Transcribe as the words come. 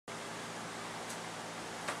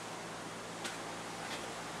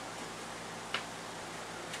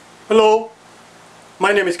Hello,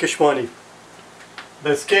 my name is Keshwani.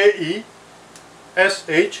 That's Keshwani,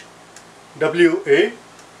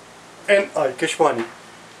 Keshwani.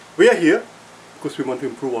 We are here because we want to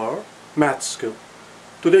improve our math skill.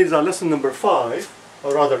 Today is our lesson number 5,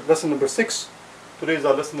 or rather lesson number 6. Today is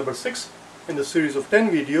our lesson number 6 in the series of 10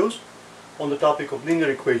 videos on the topic of linear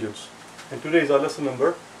equations. And today is our lesson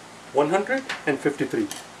number 153.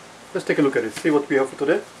 Let's take a look at it, see what we have for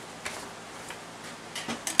today.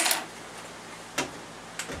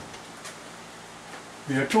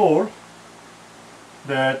 We are told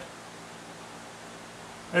that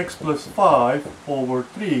x plus 5 over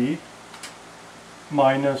 3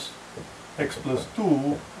 minus x plus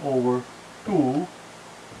 2 over 2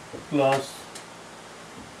 plus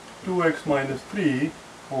 2x minus 3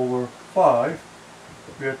 over 5,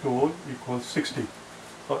 we are told equals 60,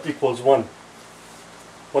 or equals 1.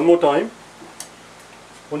 One more time,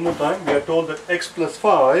 we are told that x plus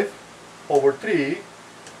 5 over 3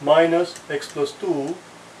 minus x plus 2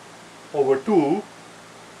 over 2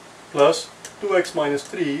 plus 2x minus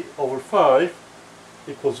 3 over 5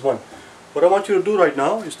 equals 1. What I want you to do right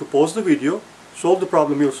now is to pause the video, solve the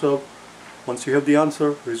problem yourself. Once you have the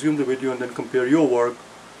answer, resume the video and then compare your work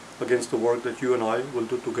against the work that you and I will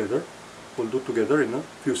do together. We'll do together in a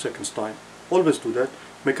few seconds time. Always do that.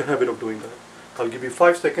 Make a habit of doing that. I'll give you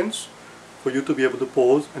 5 seconds for you to be able to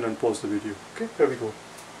pause and unpause the video. Okay, here we go.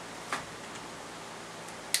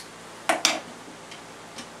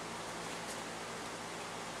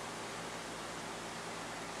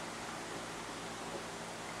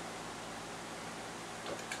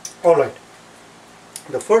 Alright,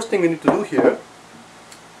 the first thing we need to do here,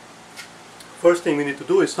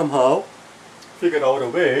 is somehow figure out a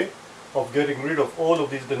way of getting rid of all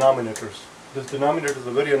of these denominators. These denominators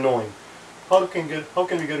are very annoying. How can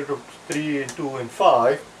we get rid of 3 and 2 and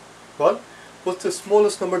 5? Well, what's the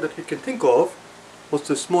smallest number that we can think of? What's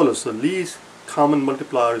the smallest? The least common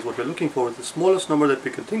multiplier is what we're looking for. The smallest number that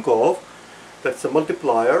we can think of, that's the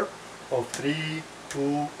multiplier of 3,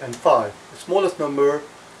 2 and 5. The smallest number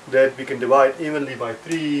that we can divide evenly by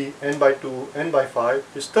 3 and by 2 and by 5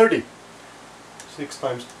 is 30. 6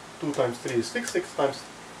 times 2 times 3 is 6, 6 times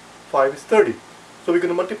 5 is 30. So we're going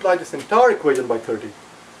to multiply this entire equation by 30.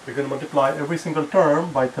 We're going to multiply every single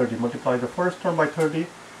term by 30. Multiply the first term by 30,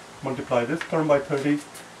 multiply this term by 30,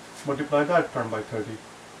 multiply that term by 30.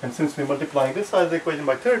 And since we're multiplying this side of the equation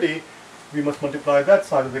by 30, we must multiply that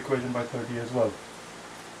side of the equation by 30 as well.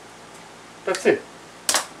 That's it.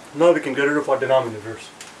 Now we can get rid of our denominators.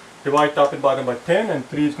 Divide top and bottom by 10 and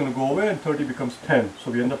 3 is going to go away and 30 becomes 10.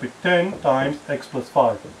 So we end up with 10 times x plus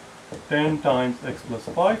 5. 10 times x plus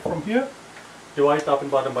 5 from here. Divide top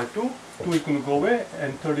and bottom by 2. 2 is going to go away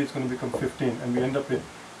and 30 is going to become 15. And we end up with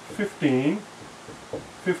 15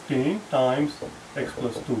 times x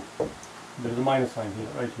plus 2. There is a minus sign here,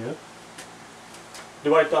 right here.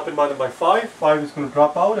 Divide top and bottom by 5. 5 is going to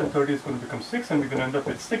drop out and 30 is going to become 6. And we're going to end up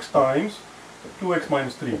with 6 times 2x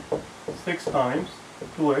minus 3. 6 times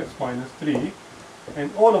 2x minus 3,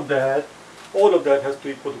 and all of that has to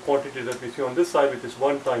equal the quantity that we see on this side, which is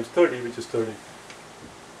 1 times 30, which is 30.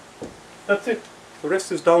 That's it. The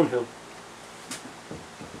rest is downhill.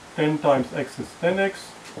 10 times x is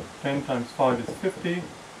 10x, 10 times 5 is 50.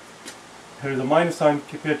 Here is a minus sign,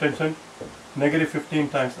 pay attention. Negative 15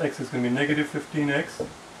 times x is going to be negative 15x,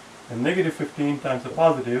 and negative 15 times a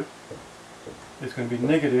positive is going to be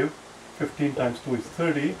negative 15 times 2 is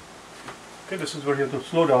 30. Okay, this is where you have to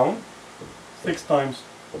slow down. 6 times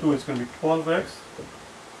 2 is going to be 12x,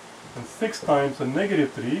 and 6 times a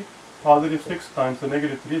negative 3, positive 6 times a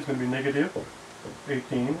negative 3 is going to be negative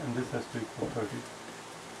 18, and this has to equal 30.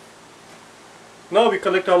 Now we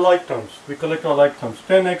collect our like terms.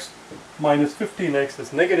 10x minus 15x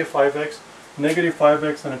is negative 5x, negative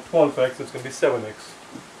 5x and a 12x is going to be 7x.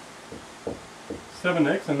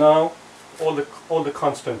 7x, and now all the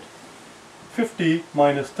constant. 50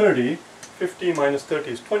 minus 30. 50 minus 30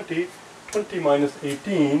 is 20, 20 minus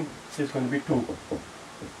 18 is going to be 2.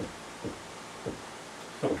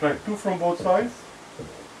 Subtract 2 from both sides,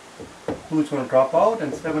 2 is going to drop out,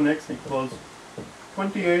 and 7x equals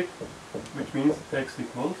 28, which means x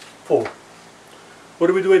equals 4. What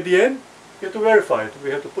do we do at the end? We have to verify it. We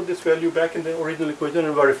have to put this value back in the original equation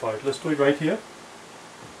and verify it. Let's do it right here.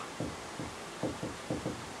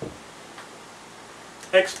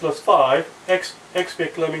 X plus 5, x we are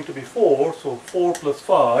claiming to be 4, so 4 plus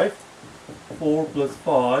 5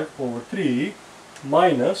 over 3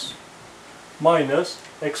 minus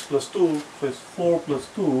x plus 2, so it's 4 plus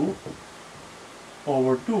 2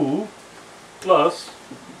 over 2 plus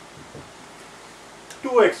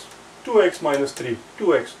 2x minus 3,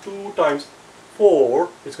 2x, 2 times 4,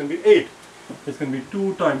 it's going to be 8. It's going to be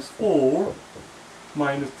 2 times 4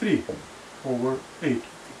 minus 3 over 8.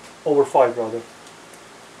 Over 5 rather.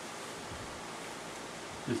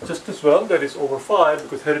 It's just as well that it's over 5,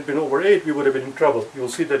 because had it been over 8 we would have been in trouble. You'll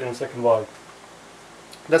see that in a second why.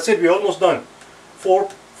 That's it, we're almost done. 4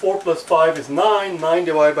 plus 5 is 9, 9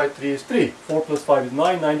 divided by 3 is 3. 4 plus 5 is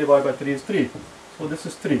 9, 9 divided by 3 is 3. So this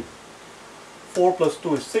is 3. 4 plus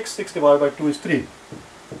 2 is 6, 6 divided by 2 is 3.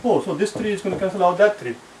 Oh, so this 3 is going to cancel out that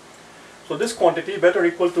 3. So this quantity better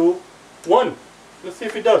equal to 1. Let's see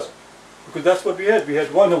if it does. Because that's what we had. We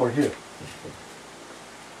had 1 over here.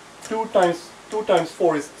 2 times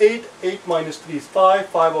 4 is 8. 8 minus 3 is 5.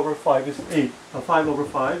 5 over 5 is 8. Now 5 over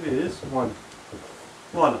 5 is 1.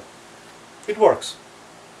 Voila. It works.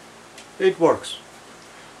 It works.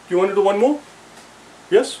 Do you want to do one more?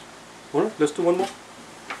 Yes? Alright, let's do one more.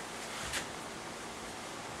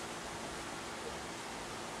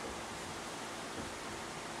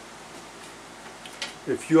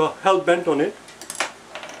 If you are hell-bent on it,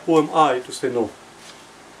 who am I to say no?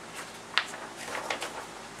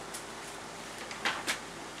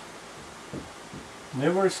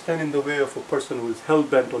 Never stand in the way of a person who is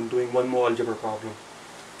hell-bent on doing one more algebra problem.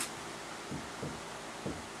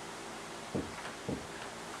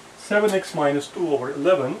 7x minus 2 over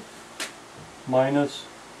 11 minus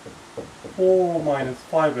 4 minus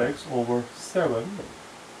 5x over 7,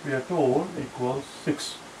 we are told, equals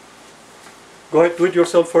 6. Go ahead, do it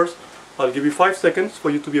yourself first. I'll give you 5 seconds for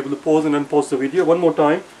you to be able to pause and unpause the video. One more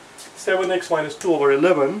time. 7x minus 2 over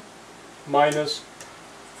 11 minus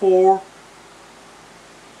 4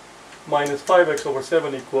 minus 5x over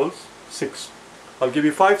 7 equals 6. I'll give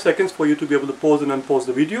you 5 seconds for you to be able to pause and unpause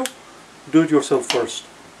the video. Do it yourself first.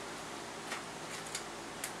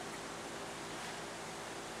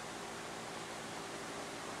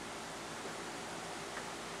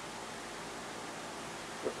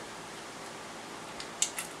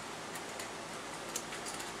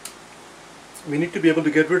 We need to be able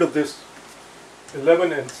to get rid of this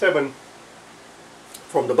 11 and 7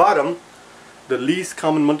 from the bottom. The least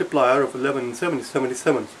common multiplier of 11 and 7 is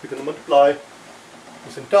 77. So we're going to multiply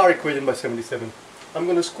this entire equation by 77. I'm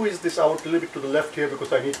going to squeeze this out a little bit to the left here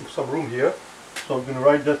because I need some room here. So I'm going to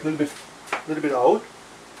write that a little bit out,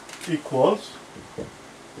 equals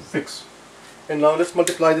 6. And now let's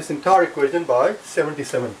multiply this entire equation by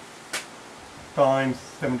 77. Times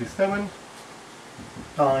 77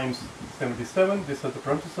 times 77, this has the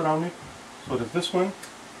parenthesis around it, so there's this one,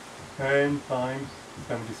 and times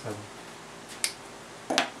 77.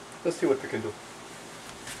 Let's see what we can do.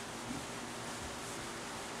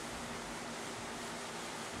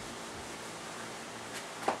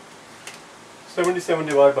 (77)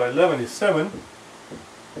 divided by 11 is 7,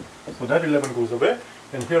 so that 11 goes away,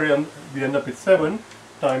 and here we end up with 7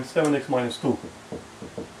 times 7x minus 2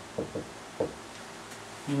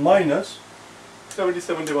 minus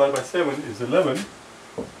 77 divided by 7 is 11,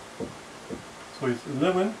 so it's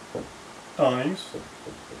 11 times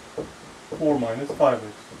 4 minus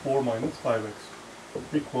 5x, 4 minus 5x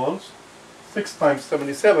equals 6 times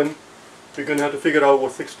 77. We're going to have to figure out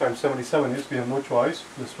what 6 times 77 is. We have no choice.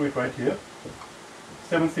 Let's do it right here.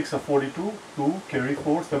 7 6 are 42, 2 carry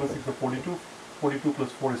 4, 7 6 are 42, 42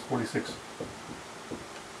 plus 4 is 46.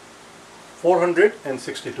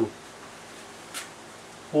 462.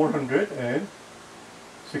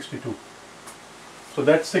 462. So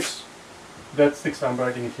that's 6. That's 6. I'm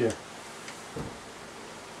writing it here.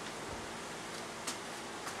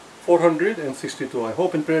 462. I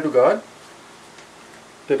hope and pray to God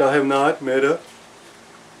that I have not made a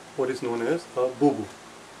what is known as a boo-boo.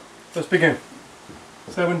 Let's begin.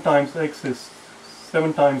 7 times x is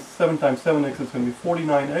 7 times 7x is going to be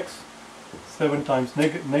 49x. 7 times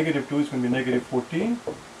negative 2 is going to be negative 14.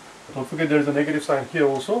 Don't forget there is a negative sign here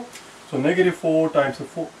also. So negative 4 times the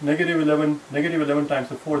 4, negative 11 times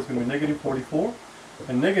the 4 is going to be negative 44,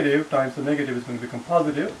 and negative times the negative is going to become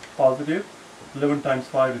positive. 11 times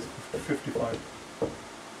 5 is 55.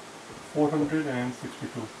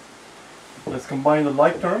 462. Let's combine the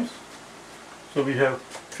like terms. So we have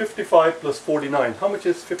 55 plus 49. How much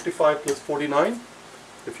is 55 plus 49?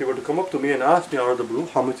 If you were to come up to me and ask me out of the blue,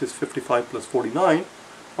 how much is 55 plus 49?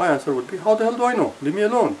 My answer would be, how the hell do I know? Leave me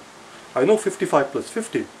alone. I know 55 plus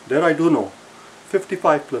 50. There I do know.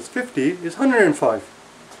 55 plus 50 is 105.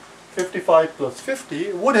 55 plus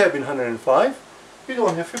 50 would have been 105. We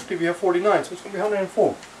don't have 50, we have 49, so it's going to be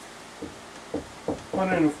 104.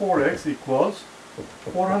 104x equals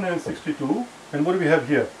 462. And what do we have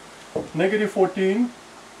here? Negative 14,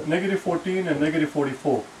 and negative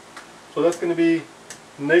 44. So that's going to be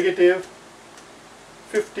negative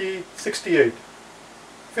 68.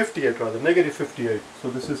 58 rather, negative 58. So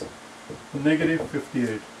this is negative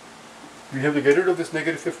 58. We have to get rid of this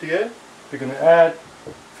negative 58. We're going to add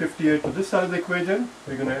 58 to this side of the equation.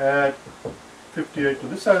 We're going to add 58 to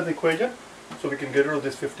this side of the equation. So we can get rid of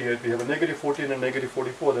this 58. We have a negative 14 and negative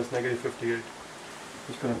 44. That's negative 58.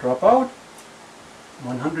 It's going to drop out.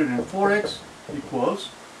 104x equals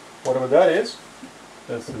whatever that is.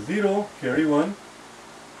 That's a 0, carry 1.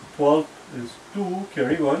 12 is 2,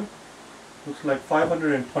 carry 1. Looks like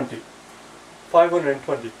 520.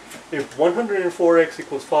 520. If 104x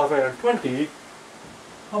equals 520,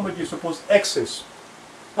 how much do you suppose x is?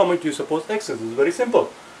 How much do you suppose x is? It's very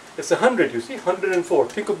simple. It's 100, you see, 104.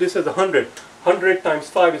 Think of this as 100. 100 times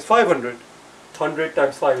 5 is 500. 100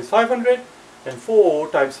 times 5 is 500. And 4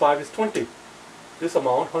 times 5 is 20. This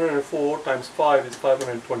amount, 104 times 5 is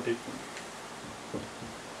 520.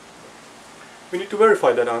 We need to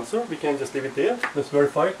verify that answer. We can't just leave it there. Let's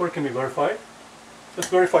verify it. Where can we verify it? Let's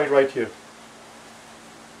verify it right here.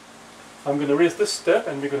 I'm going to erase this step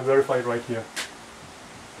and we're going to verify it right here.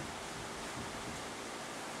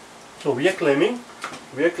 So we are claiming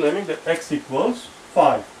that x equals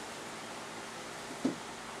 5.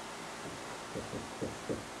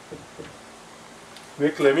 We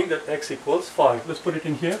are claiming that x equals 5. Let's put it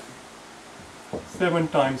in here. 7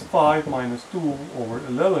 times 5 minus 2 over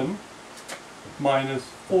 11 minus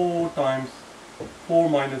 4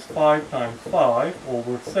 minus 5 times 5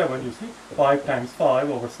 over 7, you see, 5 times 5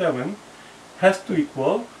 over 7 has to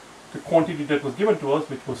equal the quantity that was given to us,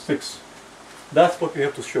 which was 6. That's what we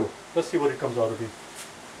have to show. Let's see what it comes out of here.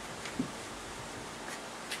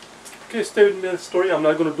 Okay, stay with me in the story. I'm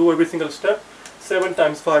not going to do every single step. 7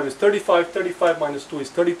 times 5 is 35. 35 minus 2 is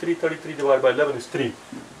 33. 33 divided by 11 is 3.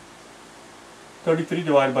 33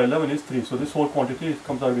 divided by 11 is 3. So this whole quantity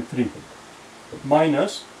comes out with 3.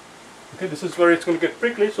 Minus, okay, this is where it's going to get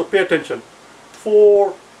prickly, so pay attention.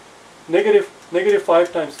 4, negative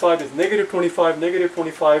 5 times 5 is negative 25. Negative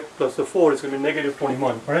 25 plus the 4 is going to be negative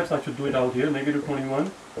 21. Perhaps I should do it out here. Negative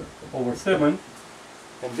 21 over 7.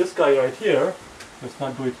 And this guy right here, let's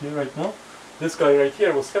not do it here right now. This guy right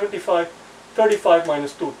here was 75. 35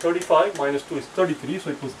 minus 2. 35 minus 2 is 33, so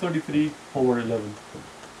it was 33 over 11.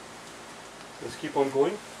 Let's keep on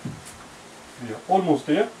going. Yeah, almost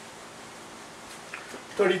there.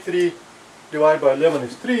 33 divided by 11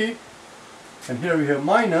 is 3. And here we have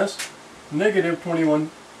minus negative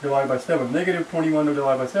 21 divided by 7. Negative 21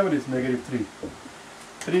 divided by 7 is negative 3.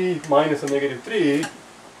 3 minus a negative 3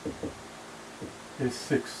 is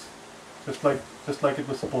 6. Just like it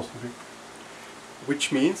was supposed to be.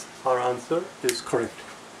 Which means our answer is correct.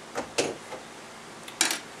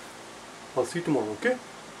 I'll see you tomorrow, okay?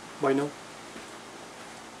 Bye now.